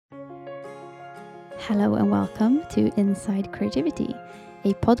Hello and welcome to Inside Creativity,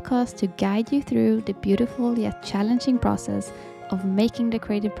 a podcast to guide you through the beautiful yet challenging process of making the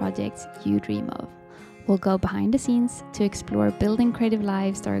creative projects you dream of. We'll go behind the scenes to explore building creative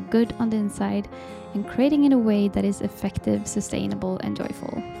lives that are good on the inside and creating in a way that is effective, sustainable, and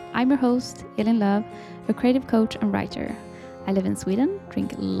joyful. I'm your host, Elin Löv, a creative coach and writer. I live in Sweden,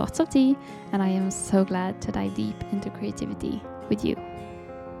 drink lots of tea, and I am so glad to dive deep into creativity with you.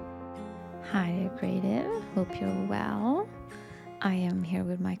 Hi, creative. Hope you're well. I am here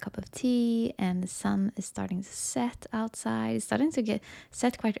with my cup of tea, and the sun is starting to set outside. It's starting to get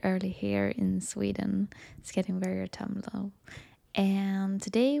set quite early here in Sweden. It's getting very autumnal. And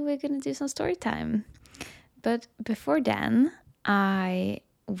today we're going to do some story time. But before then, I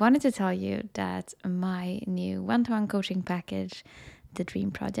wanted to tell you that my new one-to-one coaching package, The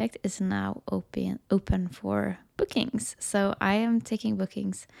Dream Project, is now open for bookings. So I am taking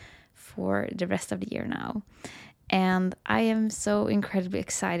bookings for the rest of the year now. And I am so incredibly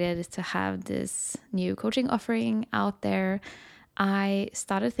excited to have this new coaching offering out there. I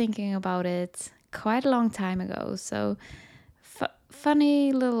started thinking about it quite a long time ago. So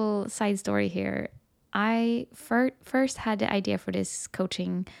funny little side story here. I first had the idea for this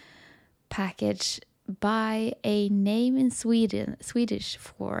coaching package by a name in Swedish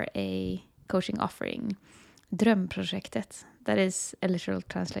for a coaching offering, Drömprojektet. That is a literal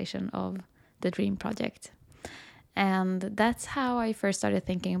translation of The Dream Project. And that's how I first started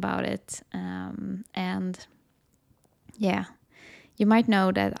thinking about it. And yeah, you might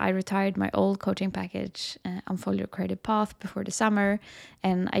know that I retired my old coaching package, Unfold Your Creative Path, before the summer.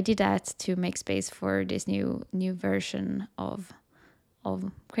 And I did that to make space for this new version of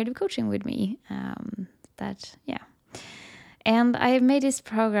creative coaching with me. And I made this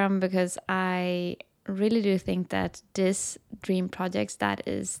program because I really do think that this dream projects, that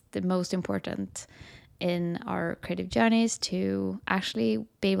is the most important in our creative journeys to actually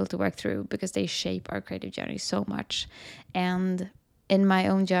be able to work through, because they shape our creative journey so much. And in my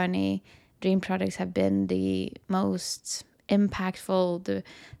own journey, dream projects have been the most impactful, the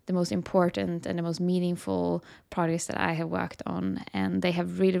most important and the most meaningful projects that I have worked on. And they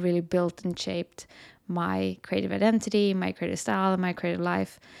have really, really built and shaped my creative identity, my creative style, and my creative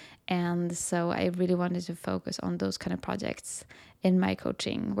life. And so I really wanted to focus on those kind of projects in my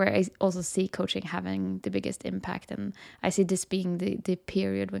coaching, where I also see coaching having the biggest impact. And I see this being the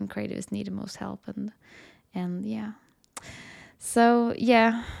period when creatives need the most help. And yeah. So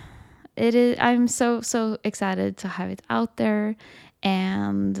yeah, it is. I'm so excited to have it out there.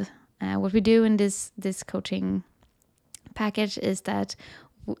 And what we do in this coaching package is that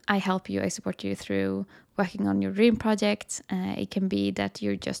I help you, I support you through working on your dream project. It can be that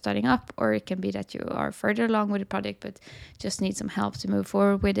you're just starting up, or it can be that you are further along with the project but just need some help to move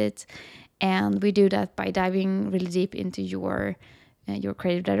forward with it. And we do that by diving really deep into your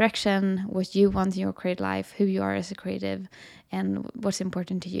creative direction, what you want in your creative life, who you are as a creative, and what's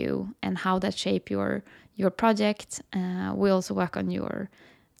important to you, and how that shape your project. We also work on your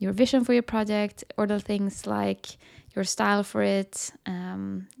vision for your project, or the things like your style for it,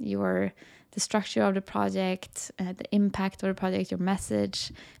 the structure of the project, the impact of the project, your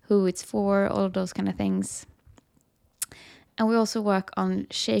message, who it's for, all of those kind of things. And we also work on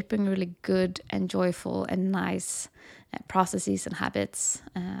shaping really good and joyful and nice processes and habits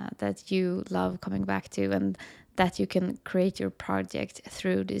that you love coming back to, and that you can create your project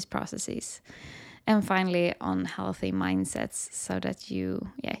through these processes. And finally, on healthy mindsets, so that you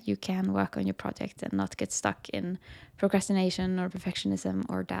can work on your project and not get stuck in procrastination or perfectionism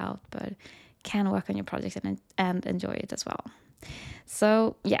or doubt, but can work on your project and enjoy it as well.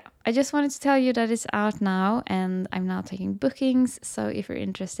 So yeah, I just wanted to tell you that it's out now, and I'm now taking bookings. So if you're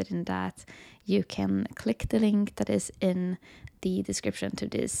interested in that, you can click the link that is in the description to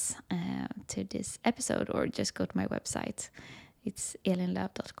this episode, or just go to my website. It's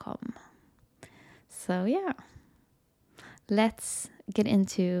elinlöv.com. So yeah, let's get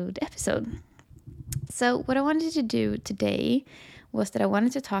into the episode. So what I wanted to do today was that I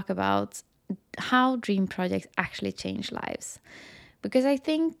wanted to talk about how dream projects actually change lives. Because I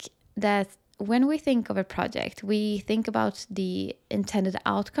think that when we think of a project, we think about the intended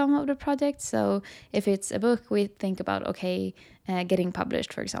outcome of the project. So if it's a book, we think about, getting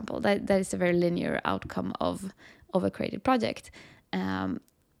published, for example. That is a very linear outcome of a creative project.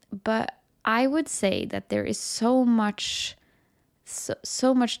 But I would say that there is so much,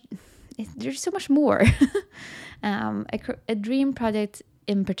 there's so much more. A dream project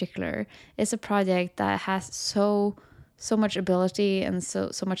in particular is a project that has so much ability and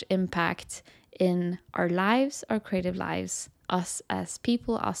so much impact in our lives, our creative lives, us as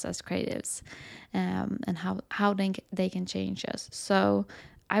people, us as creatives, and how they can change us. So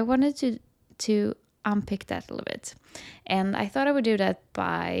I wanted to unpick that a little bit, and I thought I would do that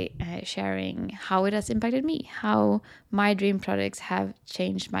by sharing how it has impacted me, how my dream projects have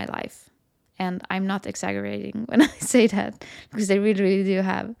changed my life. And I'm not exaggerating when I say that, because they really, really do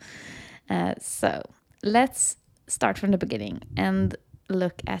have. So let's start from the beginning and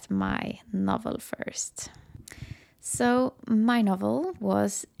look at my novel first. So my novel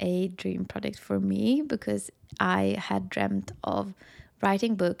was a dream project for me because I had dreamt of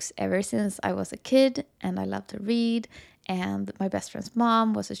writing books ever since I was a kid, and I loved to read. And my best friend's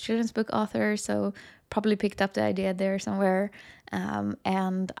mom was a children's book author, so probably picked up the idea there somewhere.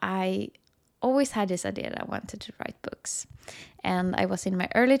 And I always had this idea that I wanted to write books. And I was in my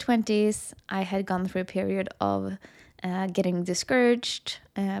early 20s. I had gone through a period of getting discouraged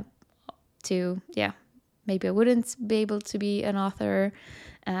maybe I wouldn't be able to be an author,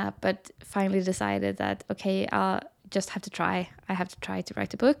 but finally decided that, okay, I'll just have to try. I have to try to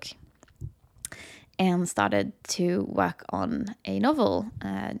write a book, and started to work on a novel,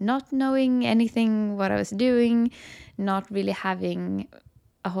 not knowing anything what I was doing, not really having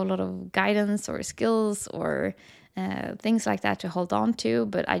a whole lot of guidance or skills or things like that to hold on to,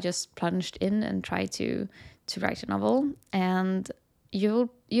 but I just plunged in and tried to write a novel. And you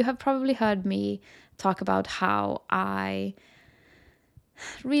have probably heard me talk about how I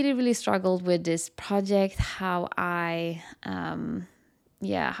really, really struggled with this project, how I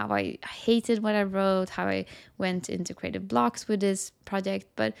hated what I wrote, how I went into creative blocks with this project.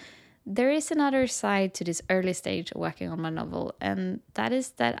 But there is another side to this early stage of working on my novel, and that is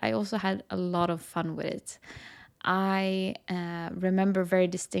that I also had a lot of fun with it. I remember very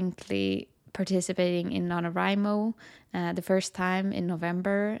distinctly participating in NaNoWriMo the first time in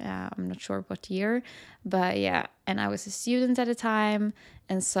November. I'm not sure what year, but yeah, and I was a student at the time,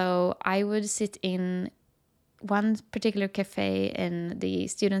 and so I would sit in one particular cafe in the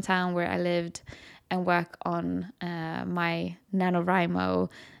student town where I lived and work on my NaNoWriMo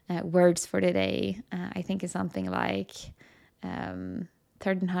words for the day. I think it's something like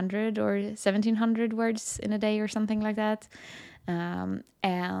 1,300 or 1,700 words in a day or something like that.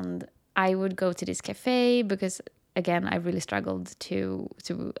 And I would go to this cafe because, again, I really struggled to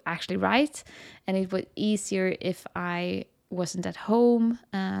actually write, and it was easier if I wasn't at home.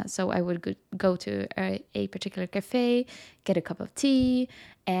 So I would go to a particular cafe, get a cup of tea,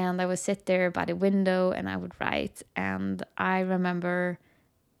 and I would sit there by the window and I would write. And I remember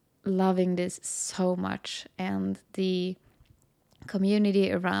loving this so much, and the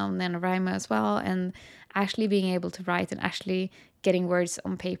community around NaNoWriMo as well, and actually being able to write and actually getting words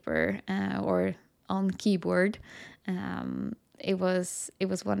on paper or on keyboard. It was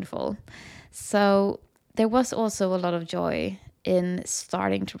wonderful. So there was also a lot of joy in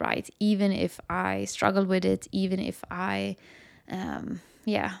starting to write, even if I struggled with it, even if I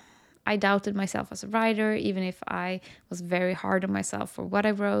doubted myself as a writer, even if I was very hard on myself for what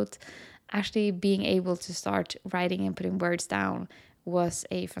I wrote. Actually being able to start writing and putting words down was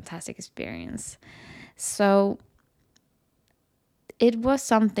a fantastic experience. So it was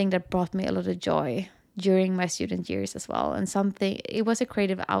something that brought me a lot of joy during my student years as well, and it was a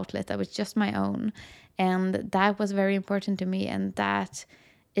creative outlet that was just my own, and that was very important to me, and that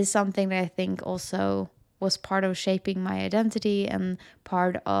is something that I think also was part of shaping my identity and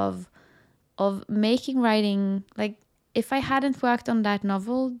part of making writing, like, if I hadn't worked on that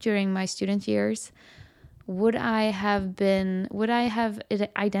novel during my student years, would I have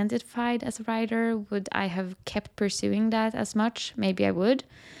identified as a writer? Would I have kept pursuing that as much? Maybe I would.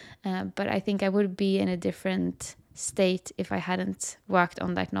 But I think I would be in a different state if I hadn't worked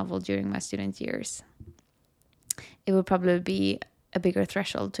on that novel during my student years. It would probably be a bigger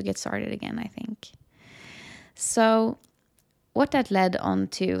threshold to get started again, I think. So what that led on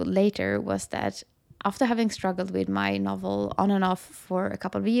to later was that after having struggled with my novel on and off for a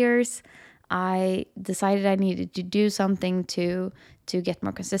couple of years, I decided I needed to do something to get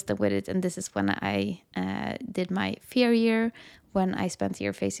more consistent with it. And this is when I did my fear year, when I spent a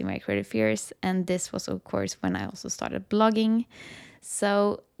year facing my creative fears. And this was, of course, when I also started blogging.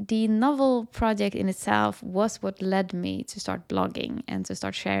 So the novel project in itself was what led me to start blogging and to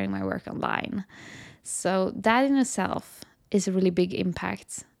start sharing my work online. So that in itself is a really big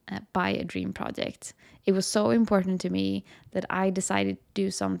impact by a dream project. It was so important to me that I decided to do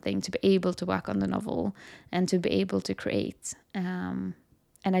something to be able to work on the novel and to be able to create. And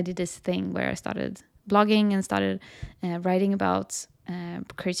I did this thing where I started blogging and started writing about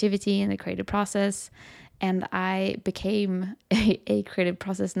creativity and the creative process. And I became a creative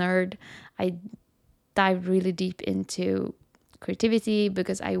process nerd. I dived really deep into creativity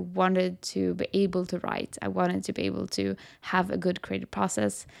because I wanted to be able to write. I wanted to be able to have a good creative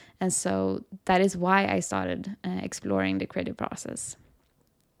process. And so that is why I started exploring the creative process.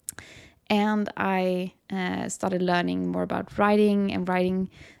 And I started learning more about writing and writing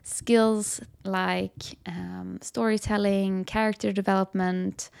skills like storytelling, character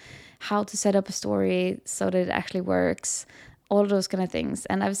development, how to set up a story so that it actually works, all those kind of things.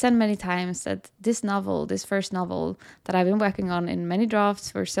 And I've said many times that this first novel that I've been working on in many drafts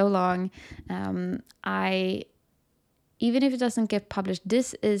for so long, even if it doesn't get published,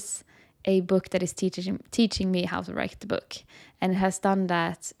 this is a book that is teaching me how to write the book. And it has done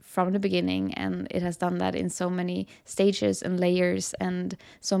that from the beginning, and it has done that in so many stages and layers and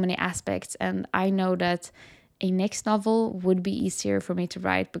so many aspects. And I know that a next novel would be easier for me to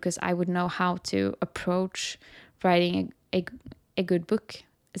write because I would know how to approach writing a good book,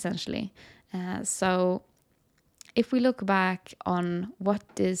 essentially. So if we look back on what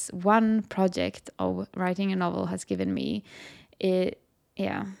this one project of writing a novel has given me, it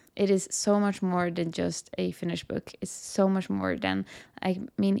is so much more than just a finished book. It's so much more than,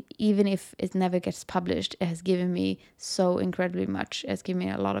 even if it never gets published, it has given me so incredibly much. It has given me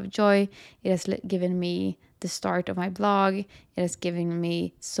a lot of joy. It has given me the start of my blog. It has given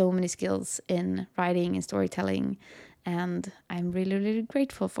me so many skills in writing and storytelling, and I'm really, really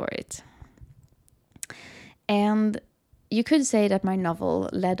grateful for it. And you could say that my novel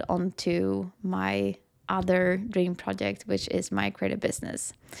led on to my other dream project, which is my creative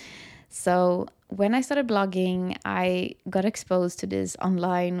business. So when I started blogging, I got exposed to this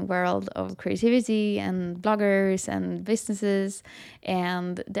online world of creativity and bloggers and businesses.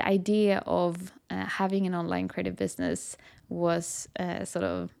 And the idea of having an online creative business was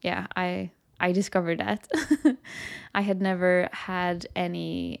I discovered that. I had never had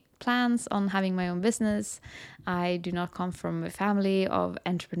any plans on having my own business. I do not come from a family of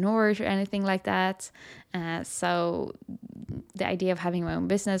entrepreneurs or anything like that. So the idea of having my own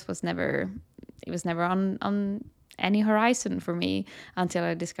business was never on any horizon for me until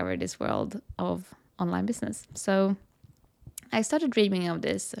I discovered this world of online business. So I started dreaming of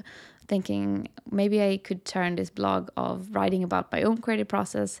this, thinking maybe I could turn this blog of writing about my own creative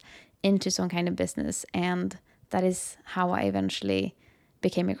process into some kind of business. And that is how I eventually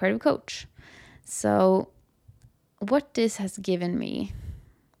became a creative coach. So what this has given me,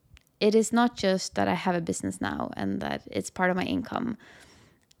 it is not just that I have a business now and that it's part of my income.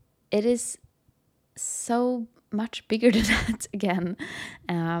 It is so much bigger than that again.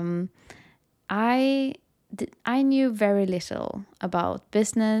 I knew very little about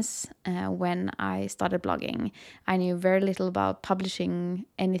business when I started blogging. I knew very little about publishing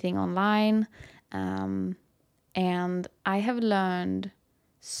anything online. And I have learned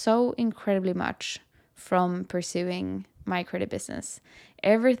so incredibly much from pursuing my creative business.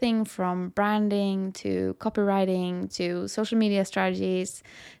 Everything from branding to copywriting to social media strategies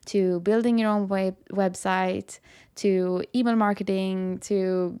to building your own website to email marketing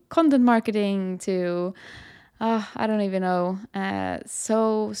to content marketing to I don't even know,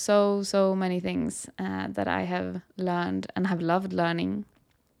 so many things that I have learned and have loved learning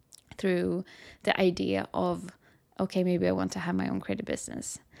through the idea of, okay, maybe I want to have my own creative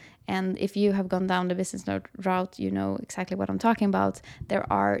business. And if you have gone down the business route, you know exactly what I'm talking about.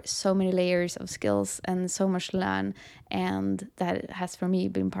 There are so many layers of skills and so much to learn. And that has, for me,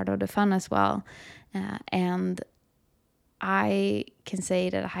 been part of the fun as well. And I can say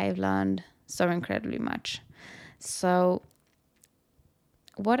that I have learned so incredibly much. So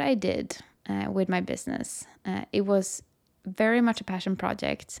what I did with my business, it was very much a passion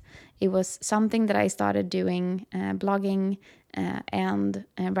project. It was something that I started doing, blogging and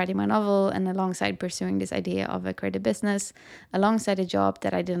writing my novel, and alongside pursuing this idea of a creative business, alongside a job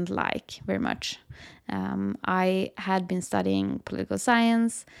that I didn't like very much. I had been studying political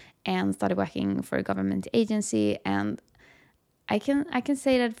science and started working for a government agency, and I can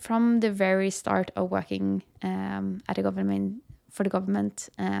say that from the very start of working at the government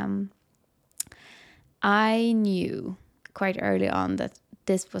I knew quite early on that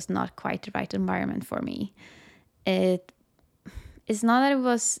this was not quite the right environment for me. It's not that it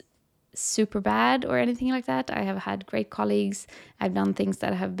was super bad or anything like that. I have had great colleagues. I've done things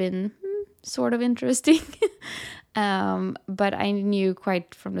that have been sort of interesting. But I knew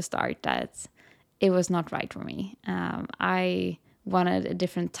quite from the start that it was not right for me. I wanted a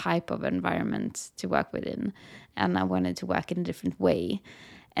different type of environment to work within, and I wanted to work in a different way.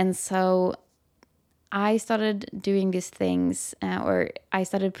 And so I started doing these things, or I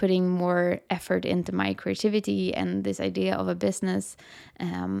started putting more effort into my creativity and this idea of a business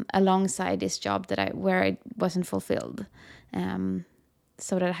alongside this job where I wasn't fulfilled.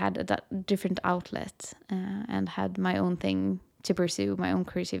 so that I had a different outlet and had my own thing to pursue, my own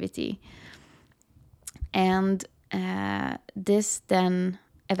creativity. And this then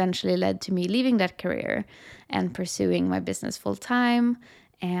eventually led to me leaving that career and pursuing my business full time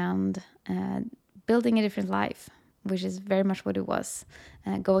and building a different life, which is very much what it was.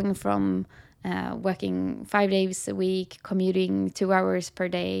 Going from working 5 days a week, commuting 2 hours per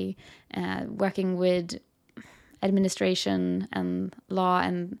day, working with administration and law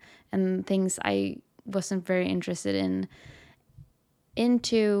and things I wasn't very interested in,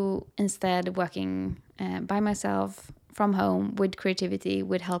 into instead working by myself from home with creativity,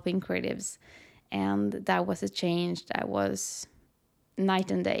 with helping creatives. And that was a change that was night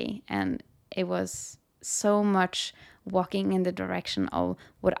and day. And it was so much walking in the direction of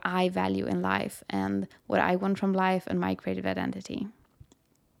what I value in life and what I want from life and my creative identity.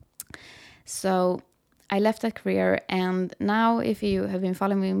 So I left that career, and now if you have been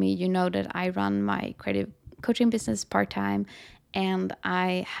following me, you know that I run my creative coaching business part-time, and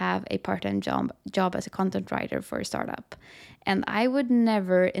I have a part-time job as a content writer for a startup. And I would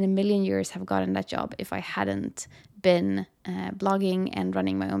never in a million years have gotten that job if I hadn't been blogging and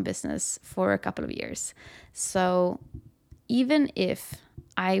running my own business for a couple of years. So even if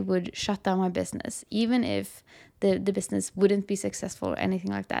I would shut down my business, even if the business wouldn't be successful or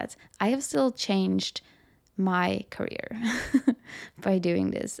anything like that, I have still changed my career by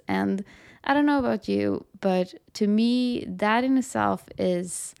doing this. And I don't know about you, but to me, that in itself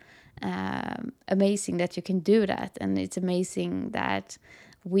is amazing that you can do that. And it's amazing that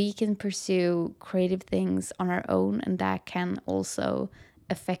we can pursue creative things on our own, and that can also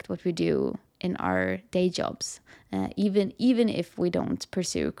affect what we do in our day jobs. Even if we don't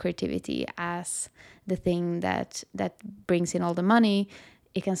pursue creativity as the thing that brings in all the money,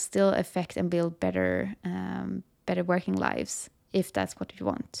 it can still affect and build better working lives if that's what you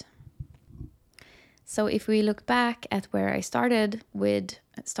want. So if we look back at where I started with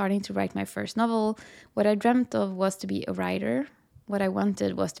starting to write my first novel, what I dreamt of was to be a writer. What I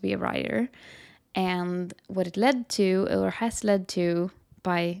wanted was to be a writer. And what it led to, or has led to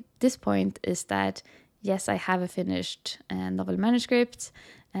by this point, is that yes, I have a finished novel manuscript.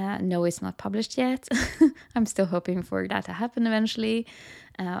 No, it's not published yet. I'm still hoping for that to happen eventually.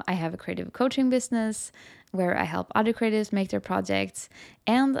 I have a creative coaching business where I help other creatives make their projects.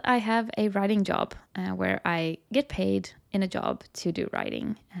 And I have a writing job where I get paid in a job to do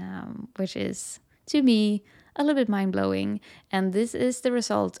writing, which is, to me, a little bit mind-blowing. And this is the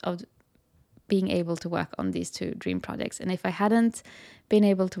result of being able to work on these two dream projects. And if I hadn't been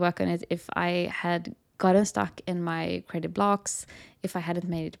able to work on it, if I had gotten stuck in my creative blocks, if I hadn't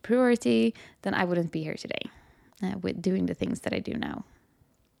made it a priority, then I wouldn't be here today with doing the things that I do now.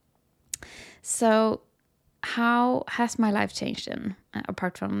 So how has my life changed then,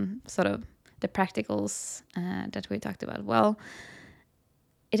 apart from sort of the practicals that we talked about? Well,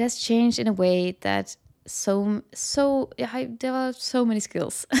 it has changed in a way that I developed so many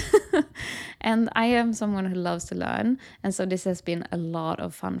skills. And I am someone who loves to learn, and so this has been a lot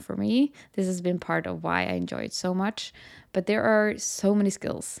of fun for me. This has been part of why I enjoy it so much. But there are so many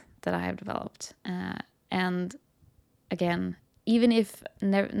skills that I have developed, and again, even if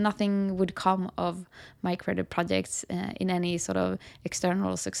nothing would come of my creative projects in any sort of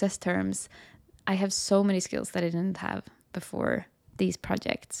external success terms, I have so many skills that I didn't have before these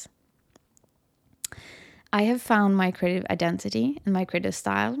projects. I have found my creative identity and my creative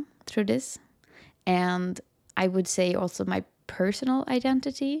style through this. And I would say also my personal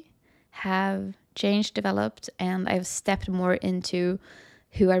identity have changed, developed, and I've stepped more into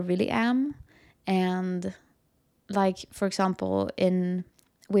who I really am. And like, for example,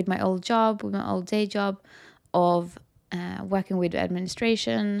 with my old day job of working with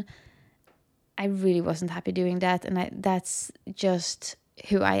administration, I really wasn't happy doing that. And that's just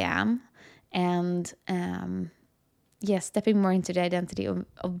who I am. And stepping more into the identity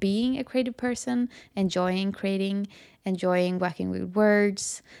of being a creative person, enjoying creating, enjoying working with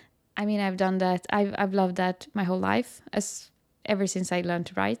words. I mean, I've done that. I've loved that my whole life, ever since I learned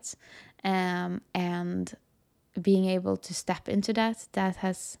to write. And being able to step into that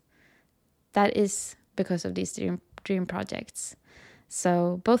is because of these dream projects.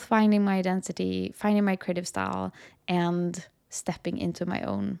 So both finding my identity, finding my creative style, and stepping into my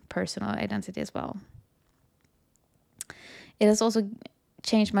own personal identity as well. It has also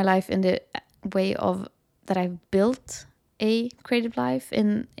changed my life in the way of that I've built a creative life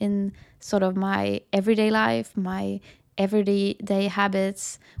in sort of my everyday life, my everyday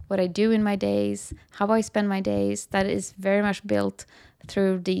habits, what I do in my days, how I spend my days. That is very much built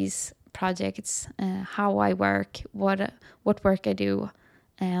through these projects, how I work, what work I do,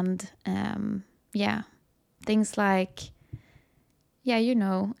 and things like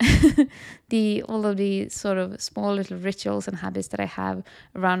the all of the sort of small little rituals and habits that I have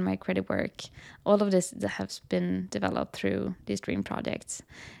around my creative work. All of this that has been developed through these dream projects,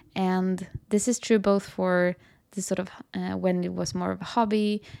 and this is true both for the sort of when it was more of a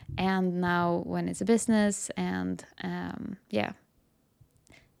hobby, and now when it's a business, and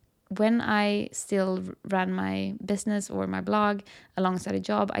when I still ran my business or my blog alongside a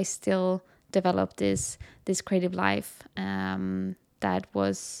job, I still developed this creative life that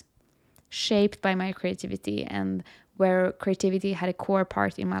was shaped by my creativity, and where creativity had a core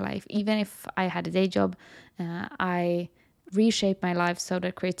part in my life. Even if I had a day job, I reshaped my life so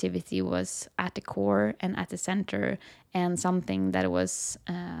that creativity was at the core and at the center, and something that was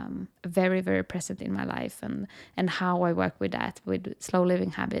very, very present in my life, and how I work with that, with slow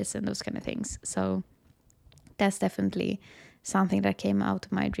living habits and those kind of things. So that's definitely something that came out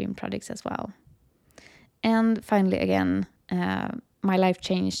of my dream projects as well. And finally, again, my life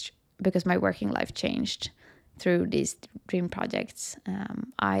changed because my working life changed through these dream projects.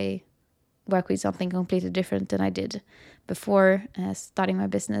 I work with something completely different than I did before starting my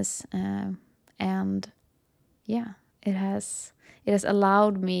business, and it has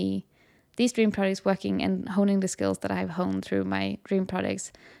allowed me, these dream projects, working and honing the skills that I've honed through my dream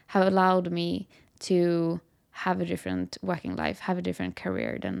projects, have allowed me to have a different working life, have a different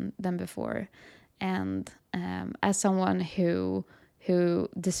career than before. And as someone who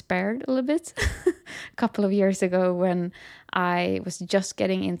despaired a little bit a couple of years ago, when I was just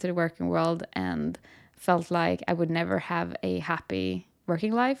getting into the working world and felt like I would never have a happy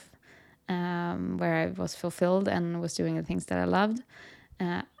working life, where I was fulfilled and was doing the things that I loved,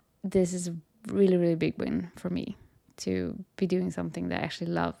 this is a really, really big win for me to be doing something that I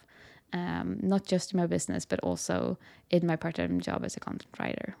actually love, not just in my business, but also in my part-time job as a content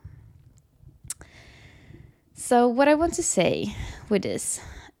writer. So what I want to say with this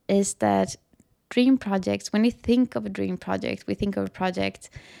is that dream projects, when we think of a dream project, we think of a project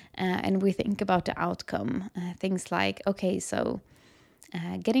and we think about the outcome. Things like, okay, so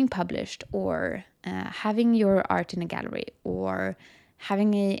getting published, or having your art in a gallery, or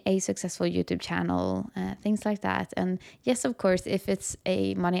having a successful YouTube channel, things like that. And yes, of course, if it's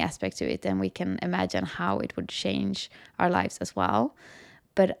a money aspect to it, then we can imagine how it would change our lives as well.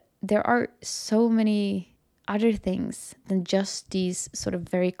 But there are so many other things than just these sort of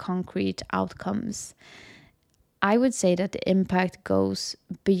very concrete outcomes. I would say that the impact goes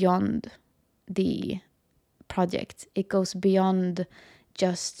beyond the project. It goes beyond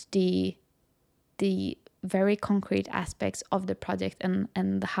just the very concrete aspects of the project,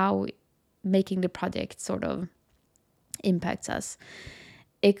 and how making the project sort of impacts us.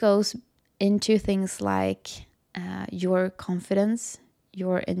 It goes into things like your confidence,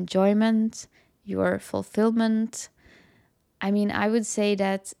 your enjoyment, your fulfillment. I mean, I would say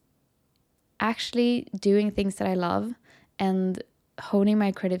that actually doing things that I love and honing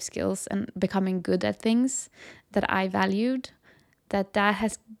my creative skills and becoming good at things that I valued, that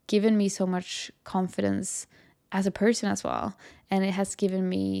has given me so much confidence as a person as well. And it has given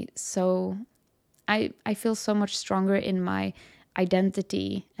me I feel so much stronger in my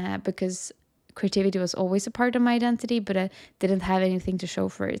identity, because creativity was always a part of my identity, but I didn't have anything to show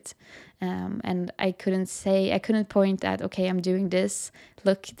for it. And I couldn't point at, okay, I'm doing this.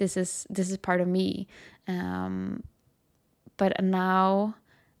 Look, this is part of me. But now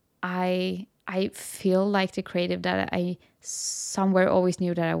I feel like the creative that I somewhere always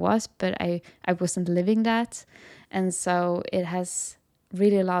knew that I was, but I wasn't living that. And so it has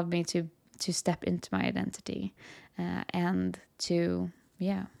really allowed me to step into my identity, and to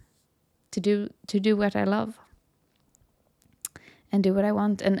do what I love, and do what I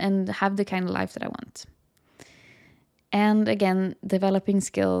want, and have the kind of life that I want. And again, developing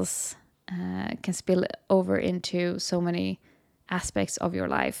skills can spill over into so many aspects of your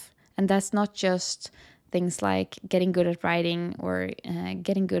life. And that's not just things like getting good at writing, or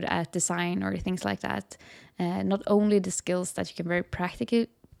getting good at design, or things like that. Not only the skills that you can very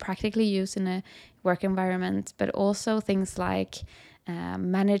practically use in a work environment, but also things like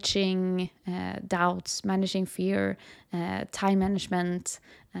managing doubts, managing fear, time management,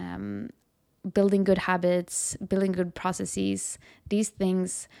 building good habits, building good processes. These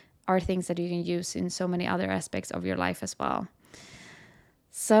things are things that you can use in so many other aspects of your life as well.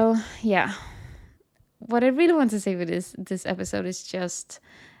 So yeah, what I really want to say with this episode is just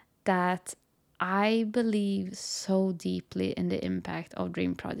that I believe so deeply in the impact of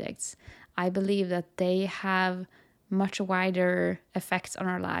dream projects. I believe that they have much wider effects on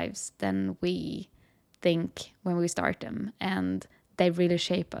our lives than we think when we start them. And they really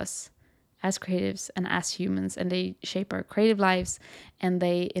shape us as creatives and as humans, and they shape our creative lives, and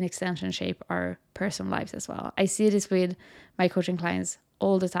they in extension shape our personal lives as well. I see this with my coaching clients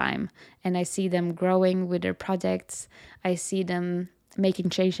all the time, and I see them growing with their projects. I see them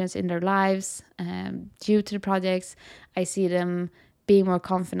making changes in their lives due to the projects. I see them being more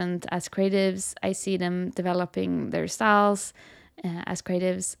confident as creatives. I see them developing their styles as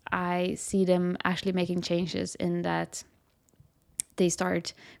creatives. I see them actually making changes in that they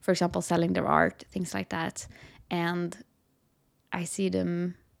start, for example, selling their art, things like that. And I see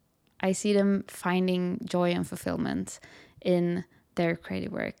them finding joy and fulfillment in their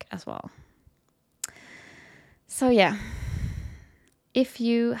creative work as well. So yeah, if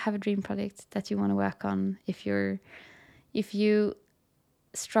you have a dream project that you want to work on, if you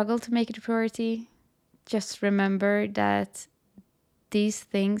struggle to make it a priority, just remember that these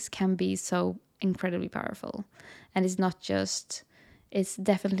things can be so incredibly powerful. And it's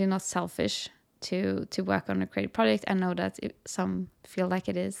definitely not selfish to work on a creative project. I know that some feel like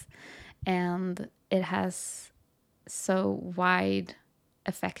it is, and it has so wide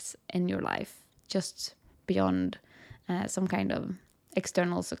effects in your life, just beyond some kind of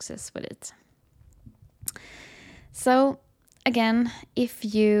external success with it. So again, if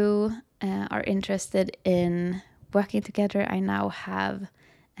you are interested in working together, I now have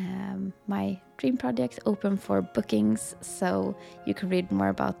my dream project open for bookings, so you can read more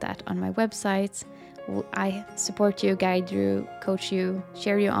about that on my website. I support you, guide you, coach you,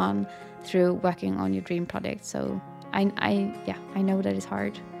 cheer you on through working on your dream project. So I know that it's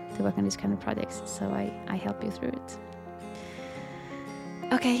hard to work on these kind of projects, so I help you through it.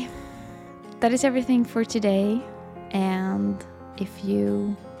 Okay, that is everything for today. And if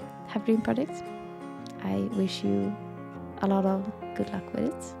you have dream projects, I wish you a lot of good luck with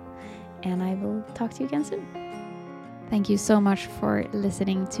it, and I will talk to you again soon. Thank you so much for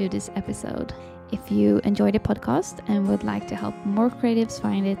listening to this episode. If you enjoyed the podcast and would like to help more creatives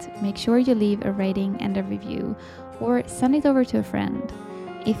find it, make sure you leave a rating and a review, or send it over to a friend.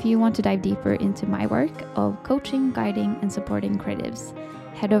 If you want to dive deeper into my work of coaching, guiding, and supporting creatives,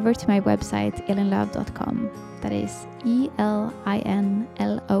 head over to my website, elinloow.com. That is ELINLOOW.com.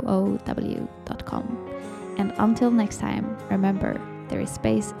 And until next time, remember, there is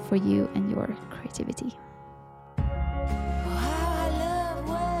space for you and your creativity.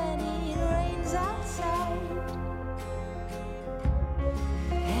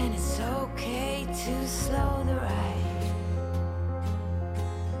 Slow the ride.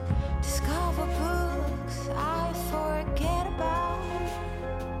 Discover books I forget about.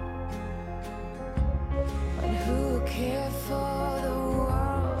 But who cares for the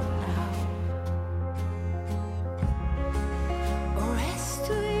world now? Rest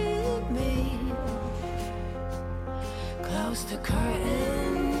with me. Close the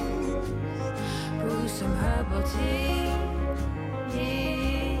curtains. Brew some herbal tea.